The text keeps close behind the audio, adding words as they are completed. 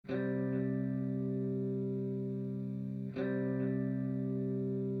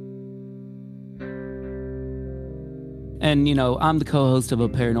And, I'm the co-host of a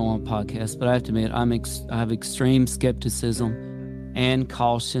paranormal podcast, but I have to admit, I have extreme skepticism and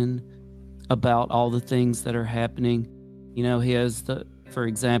caution about all the things that are happening. He has for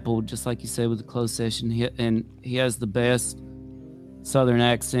example, just like you said with the closed session, he has the best Southern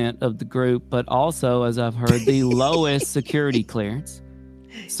accent of the group, but also, as I've heard, the lowest security clearance.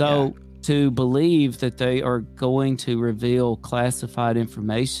 So to believe that they are going to reveal classified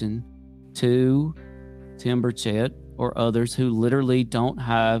information to Tim Burchett or others who literally don't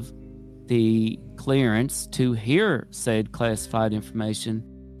have the clearance to hear said classified information,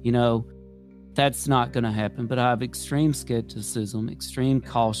 that's not going to happen. But I have extreme skepticism, extreme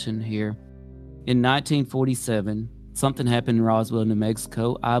caution here. In 1947, something happened in Roswell, New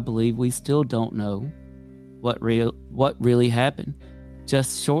Mexico. I believe we still don't know what really happened.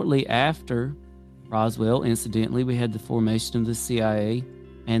 Just shortly after Roswell, incidentally, we had the formation of the CIA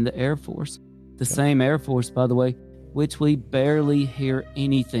and the Air Force. The same Air Force, by the way, which we barely hear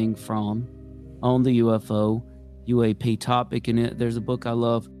anything from on the UFO, UAP topic. And there's a book I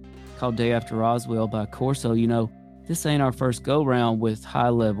love called Day After Roswell by Corso. This ain't our first go-round with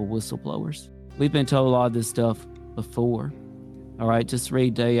high-level whistleblowers. We've been told a lot of this stuff before. All right, just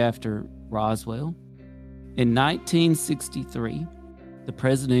read Day After Roswell. In 1963, the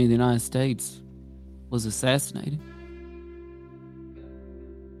President of the United States was assassinated.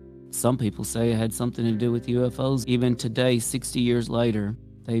 Some people say it had something to do with UFOs. Even today, 60 years later,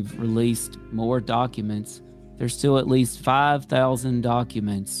 they've released more documents. There's still at least 5,000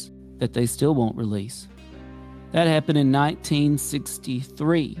 documents that they still won't release. That happened in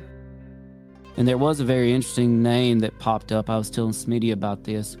 1963. And there was a very interesting name that popped up. I was telling Smitty about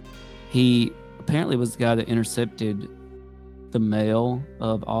this. He apparently was the guy that intercepted the mail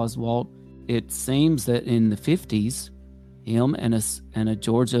of Oswald. It seems that in the 50s, him and a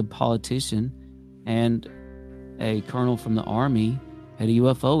Georgia politician and a colonel from the Army had a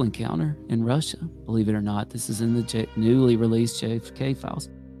UFO encounter in Russia. Believe it or not, this is in the newly released JFK files.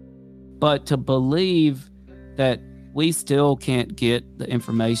 But to believe that we still can't get the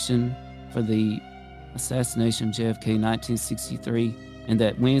information for the assassination of JFK in 1963, and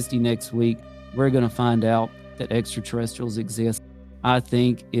that Wednesday next week, we're going to find out that extraterrestrials exist, I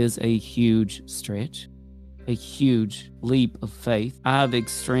think is a huge stretch, a huge leap of faith. I have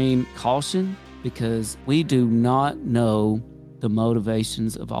extreme caution because we do not know the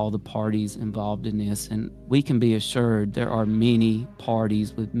motivations of all the parties involved in this. And we can be assured there are many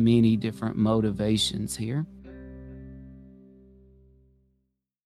parties with many different motivations here.